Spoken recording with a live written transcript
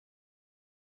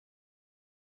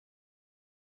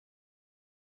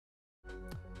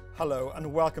Hello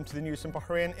and welcome to the news from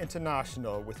Bahrain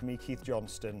International with me, Keith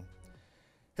Johnston.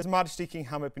 His Majesty King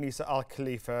Hamad bin Isa Al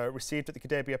Khalifa received at the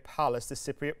Qadabia Palace the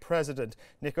Cypriot President,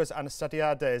 Nikos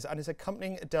Anastasiades, and his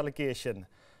accompanying delegation.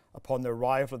 Upon the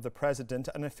arrival of the President,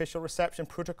 an official reception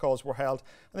protocols were held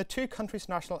and the two countries'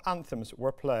 national anthems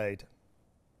were played.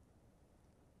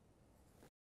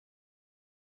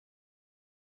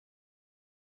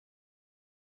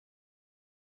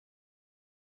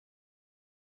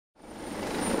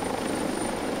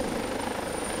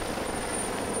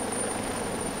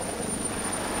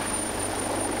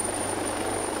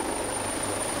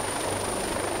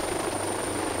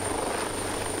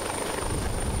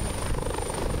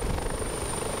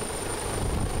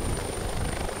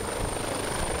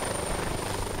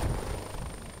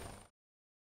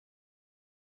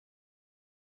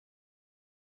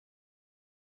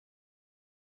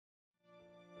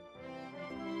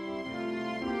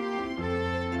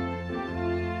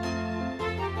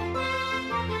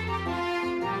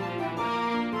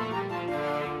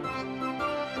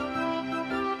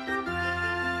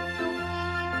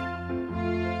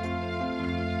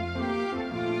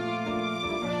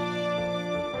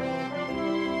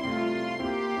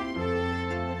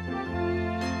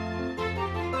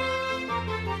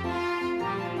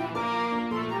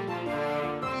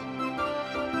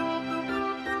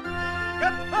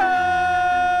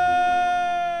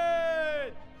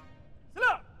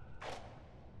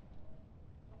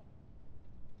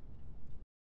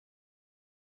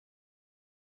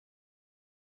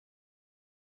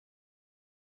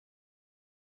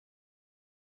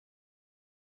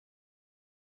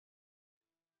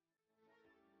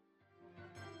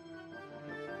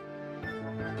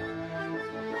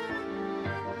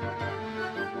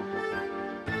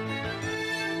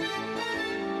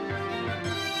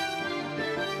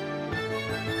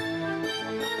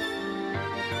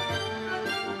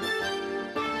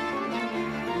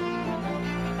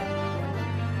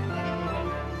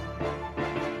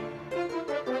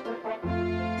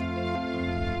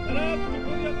 سلام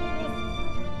جمهورية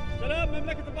قبرص، سلام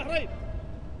مملكة البحرين،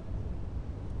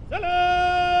 سلام.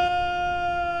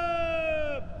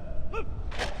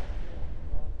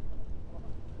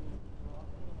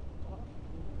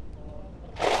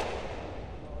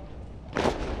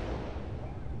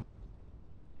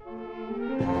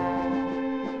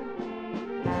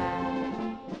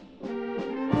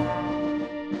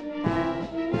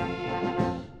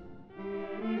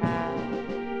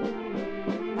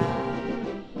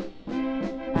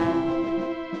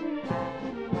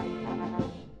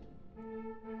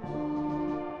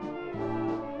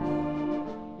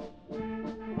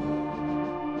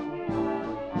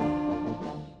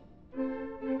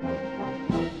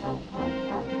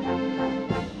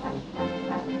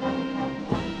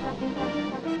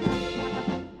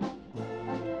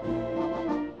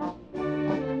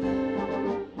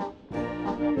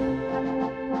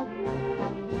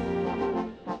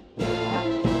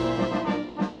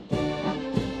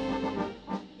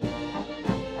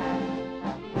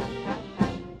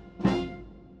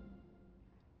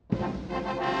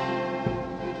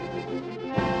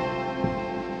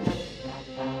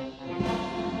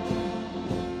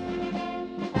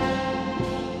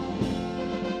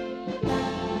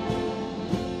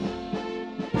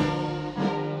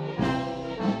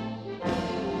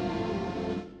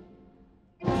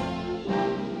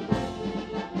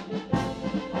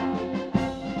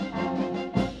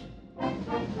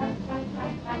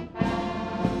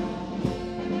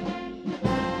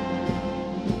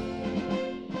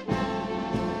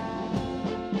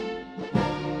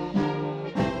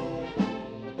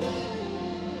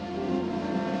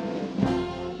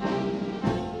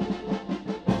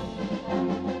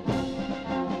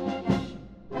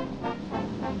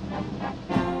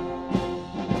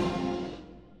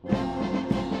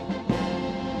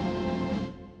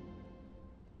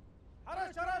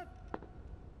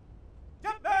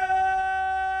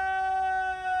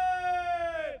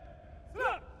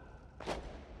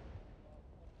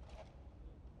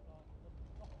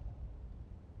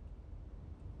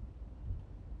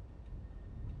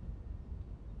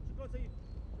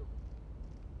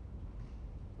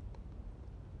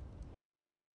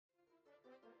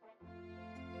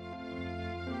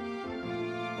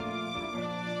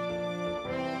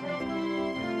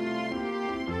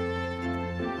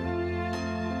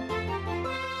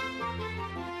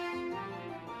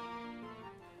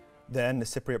 Then the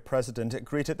Cypriot President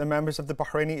greeted the members of the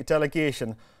Bahraini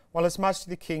delegation, while His Majesty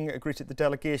the King greeted the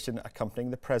delegation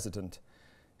accompanying the President.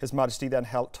 His Majesty then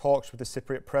held talks with the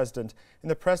Cypriot President in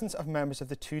the presence of members of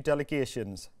the two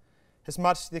delegations. His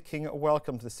Majesty the King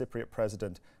welcomed the Cypriot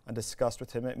President and discussed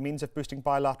with him means of boosting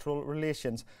bilateral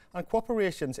relations and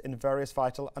cooperations in various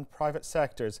vital and private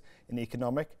sectors in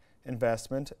economic,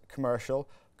 investment, commercial,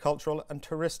 cultural and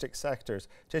touristic sectors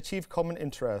to achieve common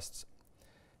interests.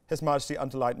 His Majesty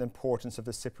underlined the importance of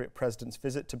the Cypriot President's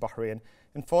visit to Bahrain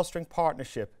in fostering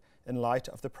partnership in light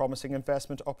of the promising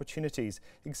investment opportunities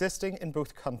existing in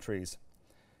both countries.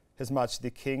 His Majesty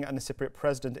the King and the Cypriot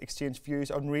President exchanged views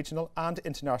on regional and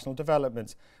international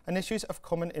developments and issues of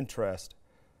common interest.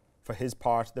 For his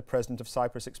part, the President of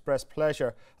Cyprus expressed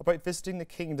pleasure about visiting the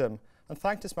kingdom and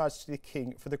thanked His Majesty the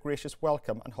King for the gracious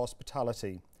welcome and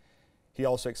hospitality. He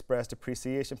also expressed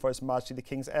appreciation for His Majesty the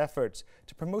King's efforts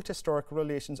to promote historical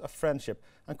relations of friendship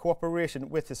and cooperation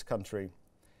with his country.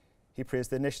 He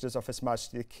praised the initiatives of His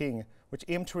Majesty the King, which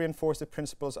aim to reinforce the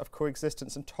principles of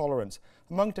coexistence and tolerance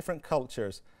among different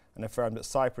cultures, and affirmed that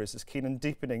Cyprus is keen on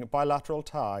deepening bilateral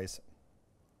ties.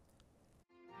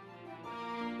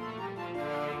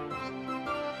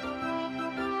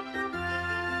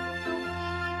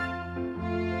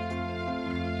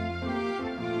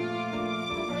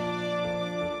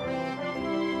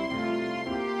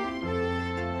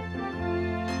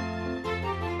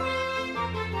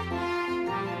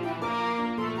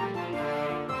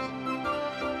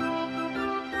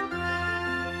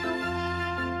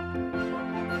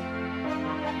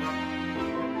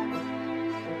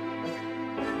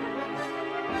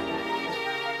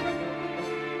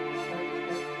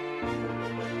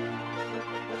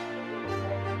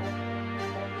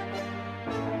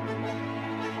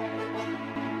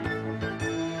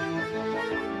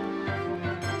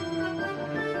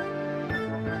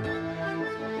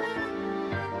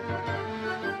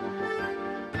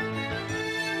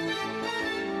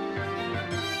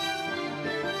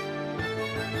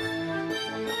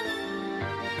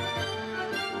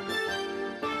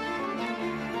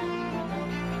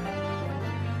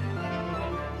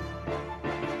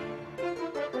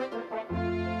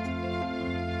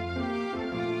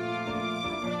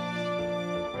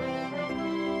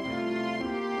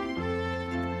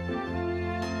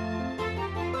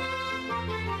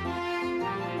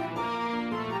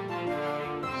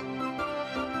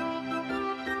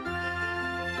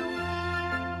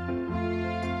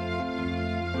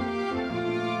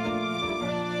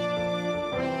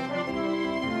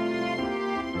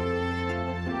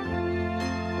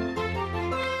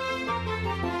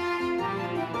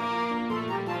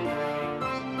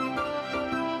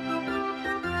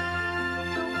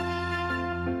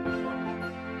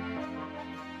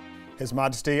 His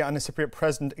Majesty and the Cypriot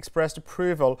President expressed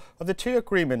approval of the two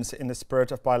agreements in the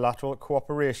spirit of bilateral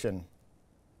cooperation.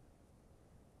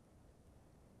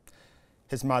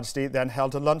 His Majesty then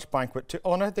held a lunch banquet to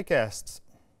honour the guests.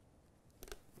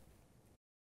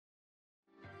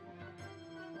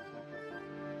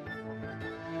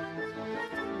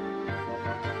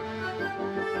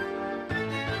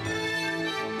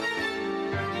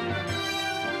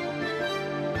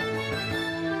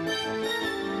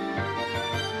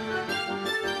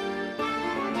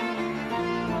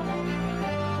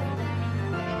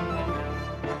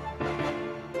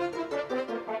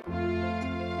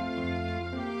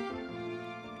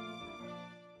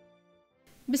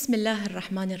 Bismillah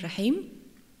ar-Rahman ar-Rahim.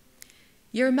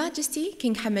 Your Majesty,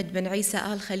 King Hamad bin Isa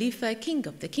Al Khalifa, King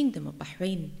of the Kingdom of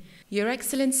Bahrain. Your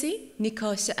Excellency,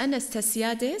 Nikos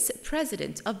Anastasiades,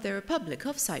 President of the Republic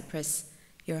of Cyprus.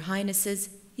 Your Highnesses,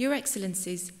 Your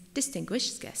Excellencies,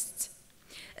 distinguished guests.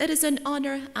 It is an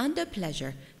honor and a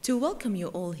pleasure to welcome you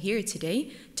all here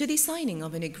today to the signing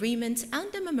of an agreement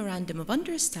and a memorandum of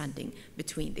understanding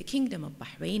between the Kingdom of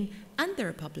Bahrain and the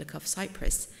Republic of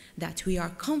Cyprus that we are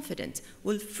confident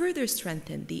will further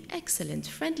strengthen the excellent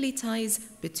friendly ties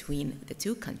between the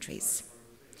two countries.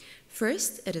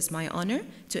 First, it is my honor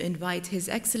to invite His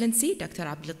Excellency Dr.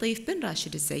 Abdulatif bin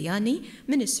Rashid Al-Zayani,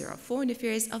 Minister of Foreign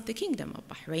Affairs of the Kingdom of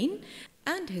Bahrain,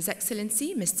 and His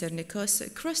Excellency Mr.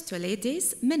 Nikos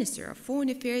Christolides, Minister of Foreign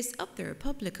Affairs of the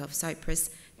Republic of Cyprus,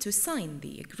 to sign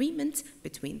the agreement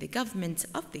between the Government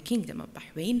of the Kingdom of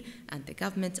Bahrain and the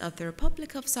Government of the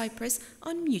Republic of Cyprus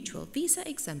on mutual visa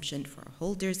exemption for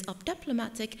holders of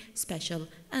diplomatic, special,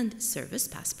 and service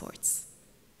passports.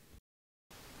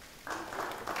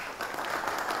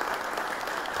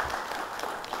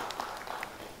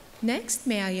 Next,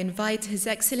 may I invite His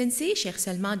Excellency Sheikh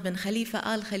Salman bin Khalifa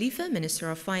Al Khalifa, Minister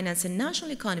of Finance and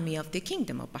National Economy of the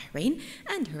Kingdom of Bahrain,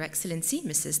 and Her Excellency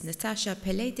Mrs. Natasha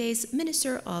Peledes,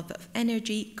 Minister of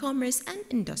Energy, Commerce and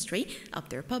Industry of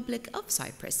the Republic of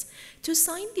Cyprus, to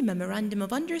sign the Memorandum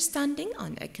of Understanding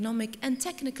on Economic and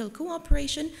Technical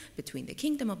Cooperation between the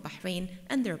Kingdom of Bahrain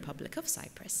and the Republic of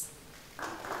Cyprus.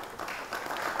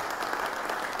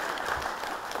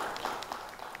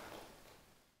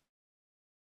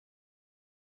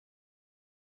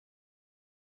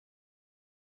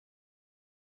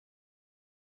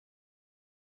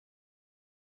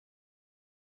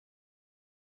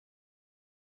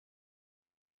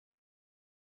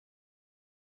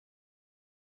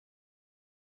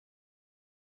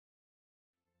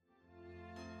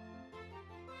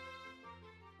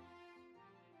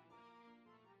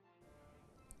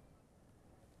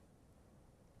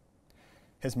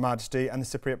 His Majesty and the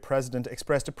Cypriot President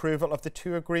expressed approval of the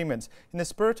two agreements in the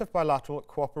spirit of bilateral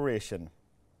cooperation.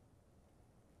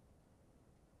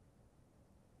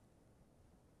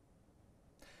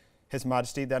 His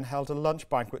Majesty then held a lunch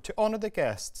banquet to honour the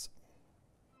guests.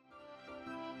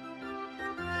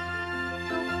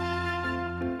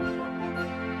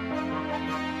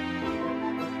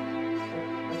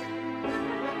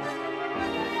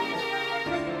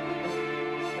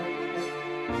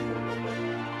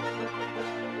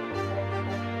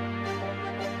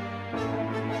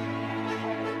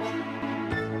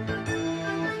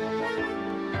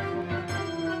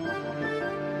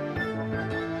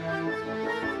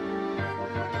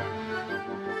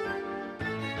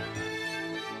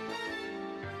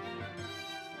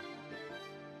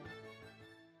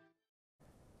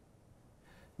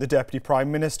 The Deputy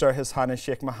Prime Minister, His Highness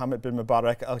Sheikh Mohammed bin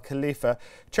Mubarak Al Khalifa,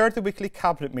 chaired the weekly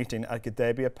Cabinet meeting at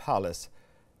Gudaibiya Palace.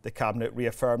 The Cabinet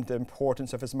reaffirmed the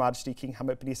importance of His Majesty King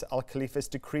Hamad bin Isa Al Khalifa's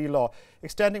decree law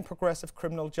extending progressive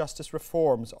criminal justice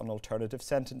reforms on alternative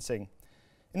sentencing.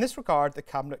 In this regard, the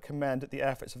Cabinet commended the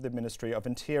efforts of the Ministry of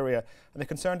Interior and the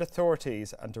concerned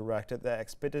authorities and directed the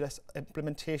expeditious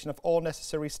implementation of all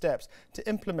necessary steps to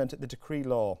implement the decree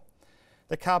law.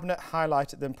 The Cabinet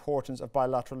highlighted the importance of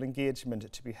bilateral engagement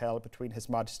to be held between His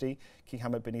Majesty King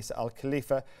Hamad bin Isa Al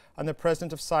Khalifa and the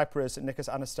President of Cyprus,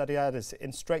 Nikos Anastasiadis,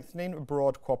 in strengthening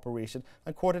broad cooperation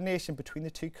and coordination between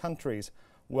the two countries,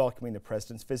 welcoming the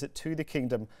President's visit to the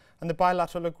Kingdom and the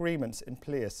bilateral agreements in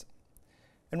place.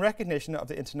 In recognition of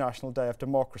the International Day of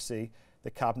Democracy, the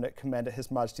Cabinet commended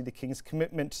His Majesty the King's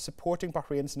commitment to supporting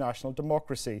Bahrain's national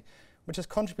democracy, which has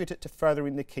contributed to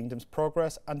furthering the Kingdom's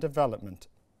progress and development.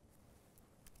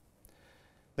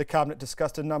 The Cabinet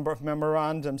discussed a number of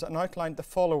memorandums and outlined the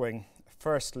following.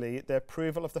 Firstly, the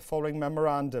approval of the following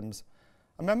memorandums.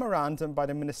 A memorandum by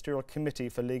the Ministerial Committee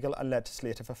for Legal and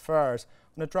Legislative Affairs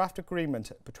on a draft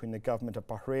agreement between the Government of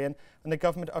Bahrain and the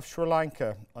Government of Sri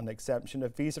Lanka on the exemption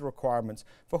of visa requirements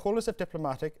for holders of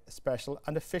diplomatic, special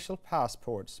and official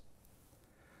passports.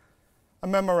 A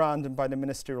memorandum by the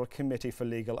Ministerial Committee for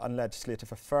Legal and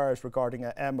Legislative Affairs regarding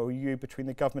a MOU between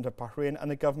the Government of Bahrain and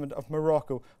the Government of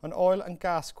Morocco on oil and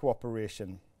gas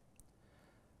cooperation.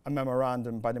 A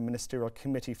memorandum by the Ministerial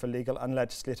Committee for Legal and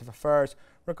Legislative Affairs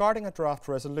regarding a draft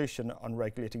resolution on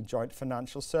regulating joint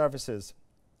financial services.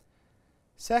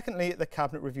 Secondly, the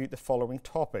Cabinet reviewed the following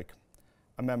topic.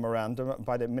 A memorandum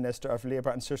by the Minister of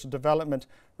Labour and Social Development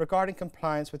regarding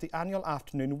compliance with the annual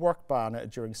afternoon work ban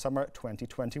during summer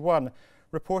 2021,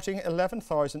 reporting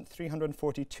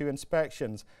 11,342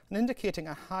 inspections and indicating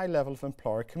a high level of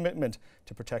employer commitment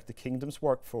to protect the Kingdom's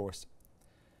workforce.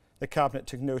 The Cabinet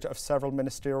took note of several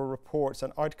ministerial reports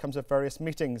and outcomes of various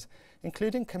meetings,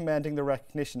 including commending the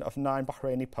recognition of 9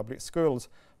 Bahraini public schools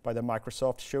by the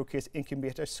Microsoft Showcase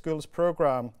Incubator Schools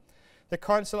programme, the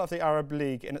Council of the Arab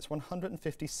League in its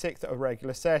 156th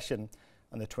regular session,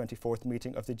 and the 24th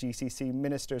meeting of the GCC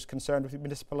ministers concerned with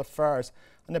municipal affairs,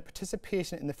 and the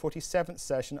participation in the 47th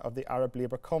session of the Arab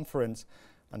Labour Conference,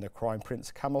 and the Crown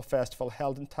Prince Camel Festival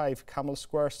held in Taif, Camel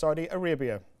Square, Saudi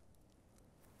Arabia.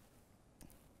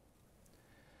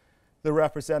 The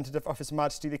representative of His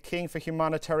Majesty the King for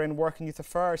Humanitarian Work and Youth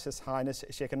Affairs, His Highness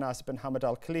Sheikh Nasser bin Hamad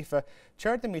Al Khalifa,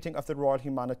 chaired the meeting of the Royal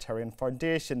Humanitarian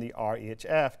Foundation, the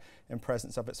RHF, in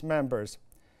presence of its members.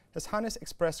 His Highness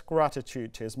expressed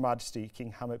gratitude to His Majesty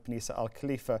King Hamad bin Isa Al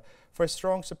Khalifa for his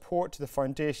strong support to the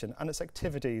Foundation and its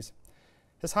activities.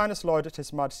 His Highness lauded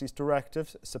His Majesty's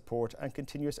directives, support and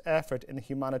continuous effort in the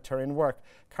humanitarian work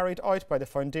carried out by the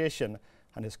Foundation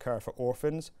and his care for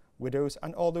orphans, widows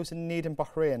and all those in need in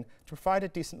Bahrain to provide a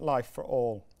decent life for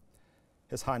all.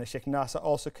 His Highness Sheikh Nasser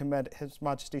also commended His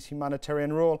Majesty's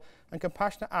humanitarian role and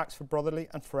compassionate acts for brotherly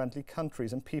and friendly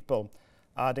countries and people,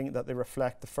 adding that they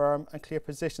reflect the firm and clear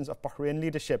positions of Bahrain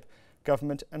leadership,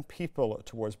 government and people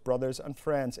towards brothers and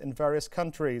friends in various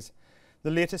countries,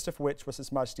 the latest of which was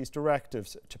His Majesty's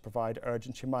directives to provide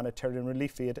urgent humanitarian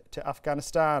relief aid to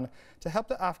Afghanistan to help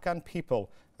the Afghan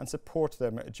people and support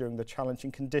them during the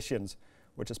challenging conditions,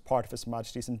 which is part of His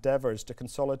Majesty's endeavours to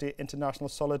consolidate international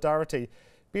solidarity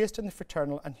based on the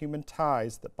fraternal and human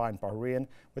ties that bind Bahrain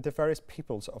with the various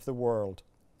peoples of the world.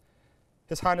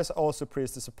 His Highness also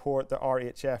praised the support the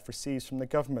RHF receives from the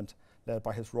government, led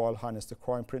by His Royal Highness the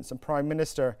Crown Prince and Prime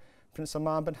Minister, Prince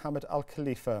Salman bin Hamad Al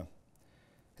Khalifa.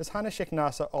 His Highness Sheikh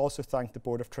Nasser also thanked the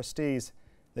Board of Trustees,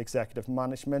 the Executive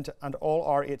Management and all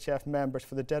RHF members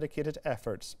for the dedicated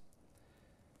efforts.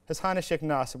 His Highness Sheikh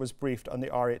Nasser was briefed on the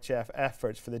RHF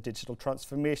efforts for the digital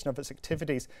transformation of its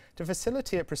activities to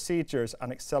facilitate procedures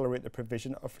and accelerate the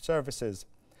provision of services.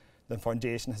 The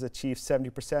Foundation has achieved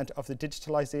 70% of the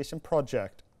digitalisation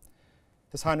project.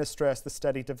 His Highness stressed the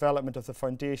steady development of the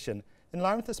foundation in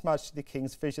line with His Majesty the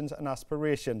King's visions and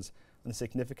aspirations, and the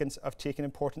significance of taking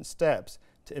important steps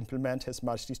to implement His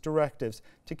Majesty's directives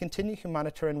to continue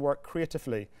humanitarian work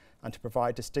creatively and to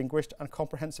provide distinguished and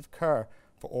comprehensive care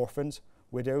for orphans,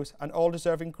 widows and all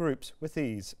deserving groups with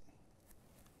ease.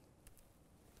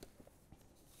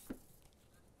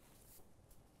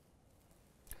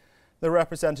 The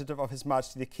representative of His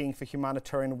Majesty the King for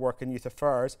Humanitarian Work and Youth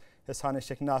Affairs, His Highness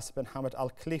Sheikh Nasser bin Hamad Al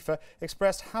Khalifa,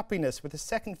 expressed happiness with the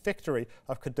second victory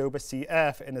of Cordoba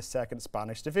CF in the second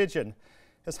Spanish division.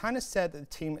 His Highness said that the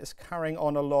team is carrying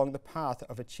on along the path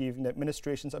of achieving the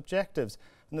administration's objectives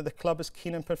and that the club is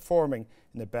keen on performing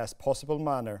in the best possible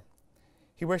manner.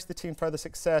 He wished the team further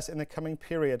success in the coming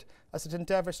period as it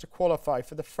endeavours to qualify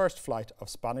for the first flight of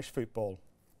Spanish football.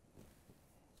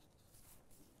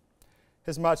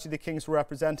 His Majesty the King's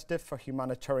representative for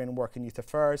Humanitarian Work and Youth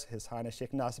Affairs, His Highness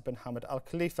Sheikh Nasser bin Hamad Al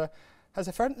Khalifa, has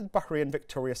affirmed that the Bahrain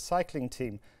victorious cycling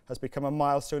team has become a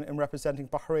milestone in representing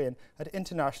Bahrain at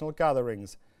international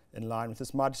gatherings, in line with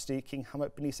His Majesty King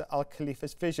Hamad bin Isa Al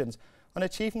Khalifa's visions on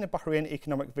achieving the Bahrain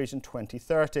Economic Vision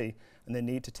 2030 and the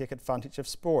need to take advantage of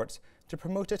sports to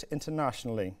promote it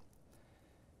internationally.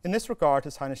 In this regard,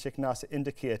 His Highness Sheikh Nasser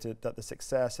indicated that the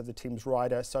success of the team's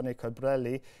rider Sonny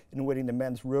Colbrelli in winning the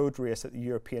men's road race at the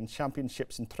European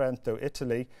Championships in Trento,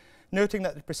 Italy, noting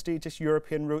that the prestigious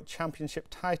European Road Championship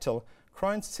title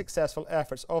crowns the successful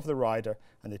efforts of the rider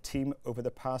and the team over the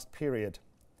past period.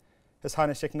 His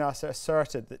Highness Sheikh Nasser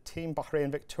asserted that Team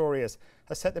Bahrain Victorious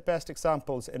has set the best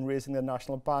examples in raising the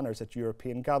national banners at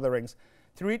European gatherings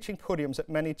through reaching podiums at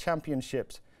many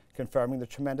championships, confirming the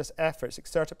tremendous efforts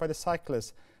exerted by the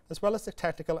cyclists as well as the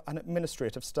technical and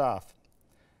administrative staff.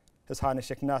 His Highness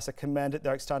Sheikh Nasser commended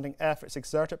the outstanding efforts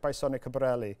exerted by Sonny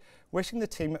Colbrelli, wishing the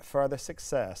team further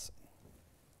success.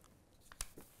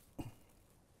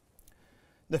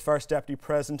 The First Deputy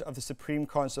President of the Supreme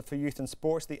Council for Youth and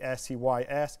Sports, the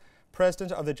SCYS,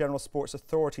 President of the General Sports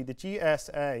Authority, the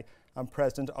GSA, and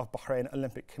President of Bahrain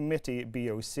Olympic Committee,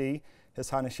 BOC, His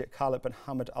Highness Sheikh Khalid bin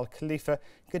Hamad Al Khalifa,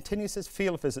 continues his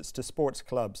field visits to sports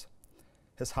clubs.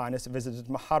 His Highness visited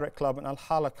Maharat Club and Al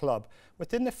Hala Club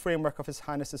within the framework of His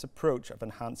Highness's approach of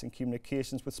enhancing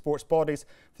communications with sports bodies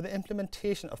for the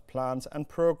implementation of plans and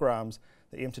programmes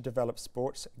that aim to develop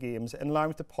sports games in line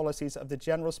with the policies of the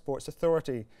General Sports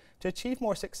Authority to achieve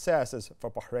more successes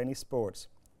for Bahraini sports.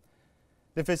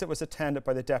 The visit was attended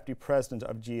by the Deputy President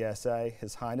of GSA,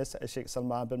 His Highness Sheikh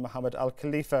Salman bin Mohammed Al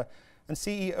Khalifa, and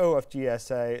CEO of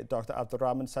GSA, Dr.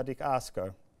 Abdurrahman Sadiq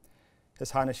Askar. His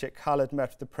Highness Sheikh Khalid met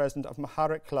with the President of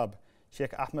Maharat Club,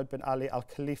 Sheikh Ahmed bin Ali Al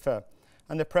Khalifa,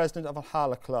 and the President of Al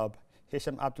Hala Club,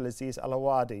 Hisham Abdulaziz Al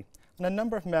Awadi, and a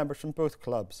number of members from both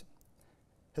clubs.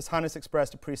 His Highness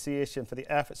expressed appreciation for the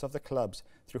efforts of the clubs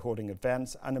through holding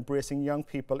events and embracing young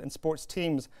people in sports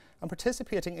teams and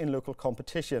participating in local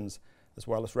competitions, as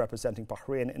well as representing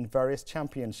Bahrain in various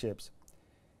championships.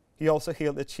 He also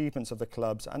hailed the achievements of the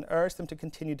clubs and urged them to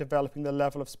continue developing the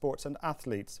level of sports and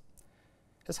athletes.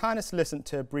 His Highness listened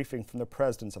to a briefing from the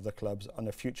presidents of the clubs on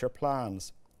their future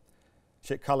plans.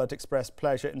 Sheikh Khalid expressed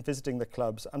pleasure in visiting the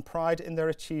clubs and pride in their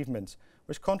achievements,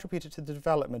 which contributed to the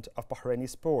development of Bahraini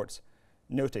sports,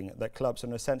 noting that clubs are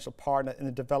an essential partner in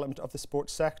the development of the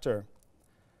sports sector.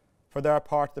 For their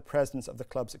part, the presidents of the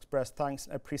clubs expressed thanks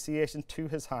and appreciation to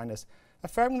His Highness,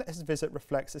 affirming that his visit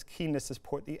reflects his keenness to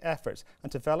support the efforts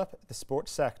and develop the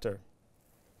sports sector.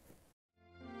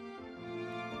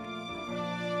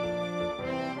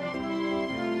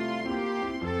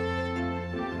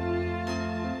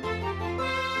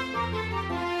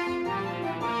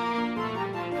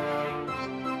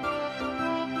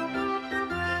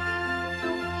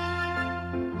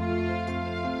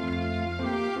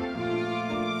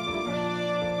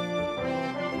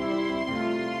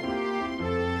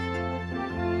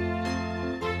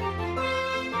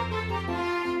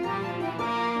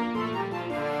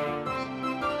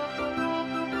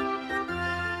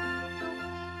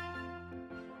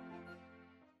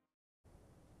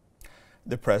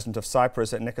 The President of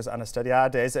Cyprus, Nikos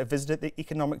Anastasiades, visited the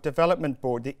Economic Development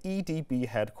Board, the EDB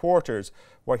headquarters,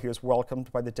 where he was welcomed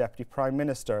by the Deputy Prime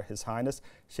Minister, His Highness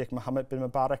Sheikh Mohammed bin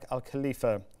Mubarak Al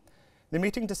Khalifa. The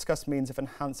meeting discussed means of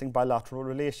enhancing bilateral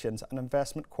relations and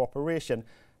investment cooperation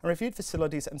and reviewed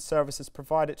facilities and services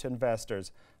provided to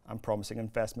investors and promising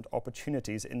investment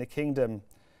opportunities in the Kingdom.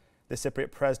 The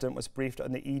Cypriot President was briefed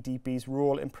on the EDB's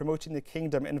role in promoting the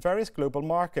Kingdom in various global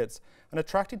markets and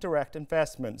attracting direct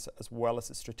investments, as well as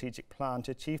a strategic plan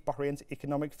to achieve Bahrain's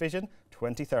Economic Vision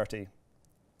 2030.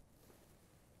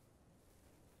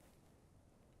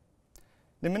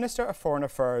 The Minister of Foreign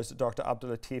Affairs, Dr.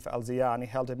 Abdulatif Al-Zayani,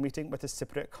 held a meeting with his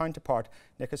Cypriot counterpart,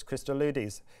 Nikos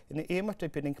Christodoulidis, in the aim of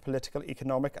deepening political,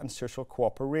 economic and social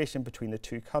cooperation between the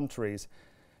two countries.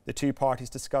 The two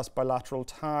parties discussed bilateral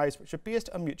ties which are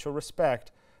based on mutual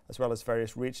respect, as well as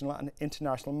various regional and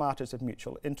international matters of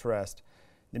mutual interest.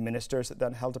 The ministers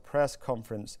then held a press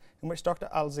conference in which Dr.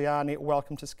 Al-Zayani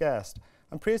welcomed his guest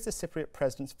and praised the Cypriot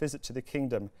President's visit to the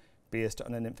kingdom, based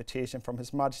on an invitation from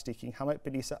His Majesty King Hamad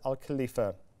bin Isa Al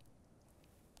Khalifa.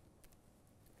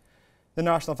 The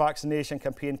national vaccination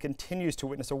campaign continues to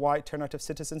witness a wide turnout of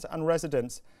citizens and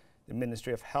residents. The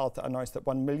Ministry of Health announced that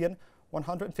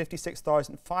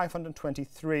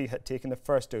 1,156,523 had taken the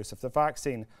first dose of the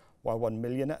vaccine, while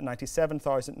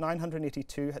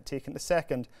 1,097,982 had taken the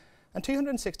second, and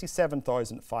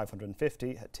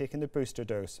 267,550 had taken the booster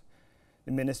dose.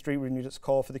 The Ministry renewed its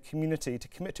call for the community to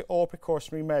commit to all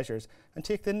precautionary measures and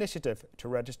take the initiative to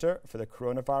register for the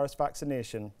coronavirus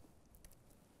vaccination.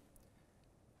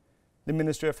 The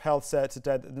Ministry of Health said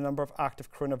today that the number of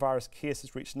active coronavirus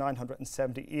cases reached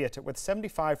 978, with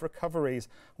 75 recoveries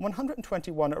and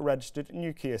 121 registered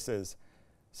new cases.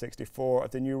 64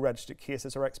 of the new registered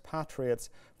cases are expatriates,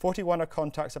 41 are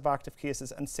contacts of active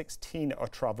cases and 16 are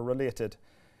travel-related.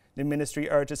 The Ministry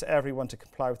urges everyone to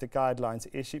comply with the guidelines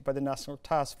issued by the National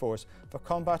Task Force for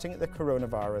combating the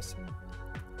coronavirus.